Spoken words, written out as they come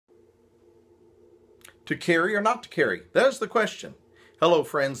To carry or not to carry? That is the question. Hello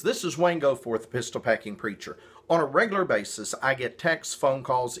friends, this is Wayne Goforth, Pistol Packing Preacher. On a regular basis, I get texts, phone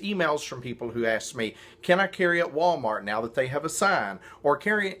calls, emails from people who ask me, can I carry at Walmart now that they have a sign? Or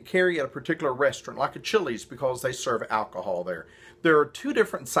carry at a particular restaurant like a Chili's because they serve alcohol there. There are two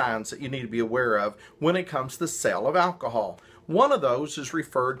different signs that you need to be aware of when it comes to the sale of alcohol. One of those is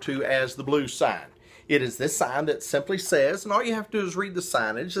referred to as the blue sign. It is this sign that simply says, and all you have to do is read the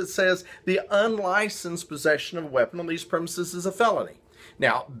signage, that says the unlicensed possession of a weapon on these premises is a felony.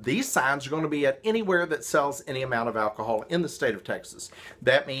 Now, these signs are going to be at anywhere that sells any amount of alcohol in the state of Texas.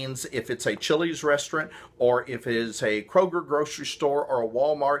 That means if it's a Chili's restaurant, or if it is a Kroger grocery store or a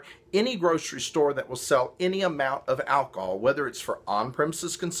Walmart, any grocery store that will sell any amount of alcohol, whether it's for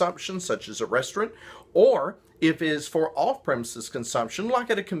on-premises consumption, such as a restaurant, or if it is for off-premises consumption,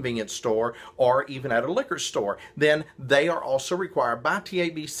 like at a convenience store or even at a liquor store, then they are also required by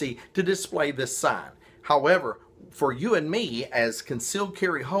TABC to display this sign. However, for you and me as concealed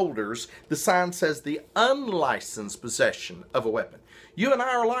carry holders, the sign says the unlicensed possession of a weapon. You and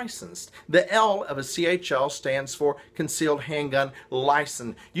I are licensed. The L of a CHL stands for Concealed Handgun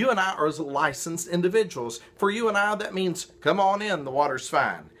License. You and I are licensed individuals. For you and I, that means come on in, the water's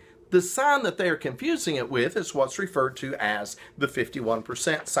fine. The sign that they are confusing it with is what's referred to as the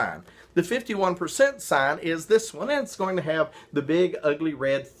 51% sign. The 51% sign is this one, and it's going to have the big, ugly,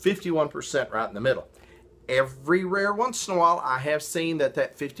 red 51% right in the middle. Every rare once in a while, I have seen that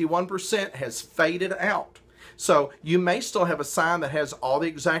 51% has faded out. So you may still have a sign that has all the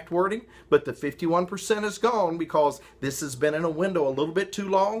exact wording, but the 51% is gone because this has been in a window a little bit too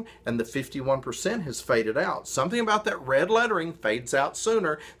long and the 51% has faded out. Something about that red lettering fades out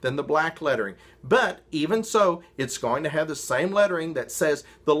sooner than the black lettering. But even so, it's going to have the same lettering that says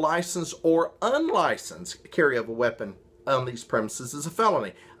the licensed or unlicensed carry of a weapon on these premises is a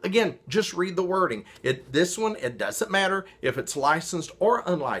felony. Again, just read the wording. This one, it doesn't matter if it's licensed or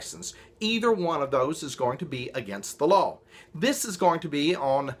unlicensed. Either one of those is going to be against the law. This is going to be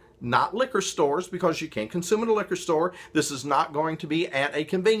on not liquor stores because you can't consume at a liquor store. This is not going to be at a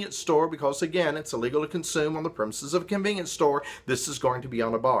convenience store because, again, it's illegal to consume on the premises of a convenience store. This is going to be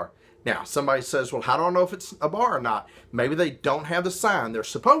on a bar. Now, somebody says, well, how do I know if it's a bar or not? Maybe they don't have the sign. They're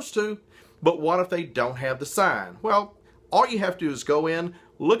supposed to, but what if they don't have the sign? Well, all you have to do is go in,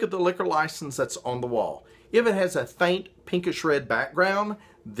 look at the liquor license that's on the wall. If it has a faint pinkish red background,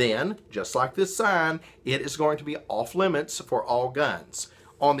 then, just like this sign, it is going to be off limits for all guns.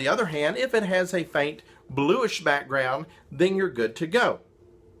 On the other hand, if it has a faint bluish background, then you're good to go.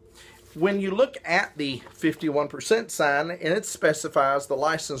 When you look at the 51% sign and it specifies the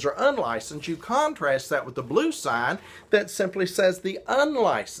licensed or unlicensed, you contrast that with the blue sign that simply says the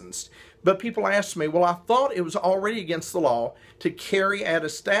unlicensed. But people ask me, well, I thought it was already against the law to carry at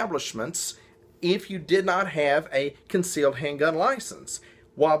establishments if you did not have a concealed handgun license.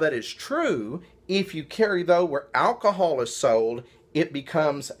 While that is true, if you carry, though, where alcohol is sold, it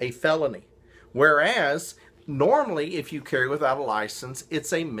becomes a felony. Whereas, normally, if you carry without a license,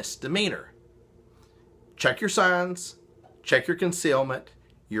 it's a misdemeanor. Check your signs, check your concealment,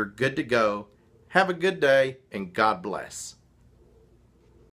 you're good to go. Have a good day, and God bless.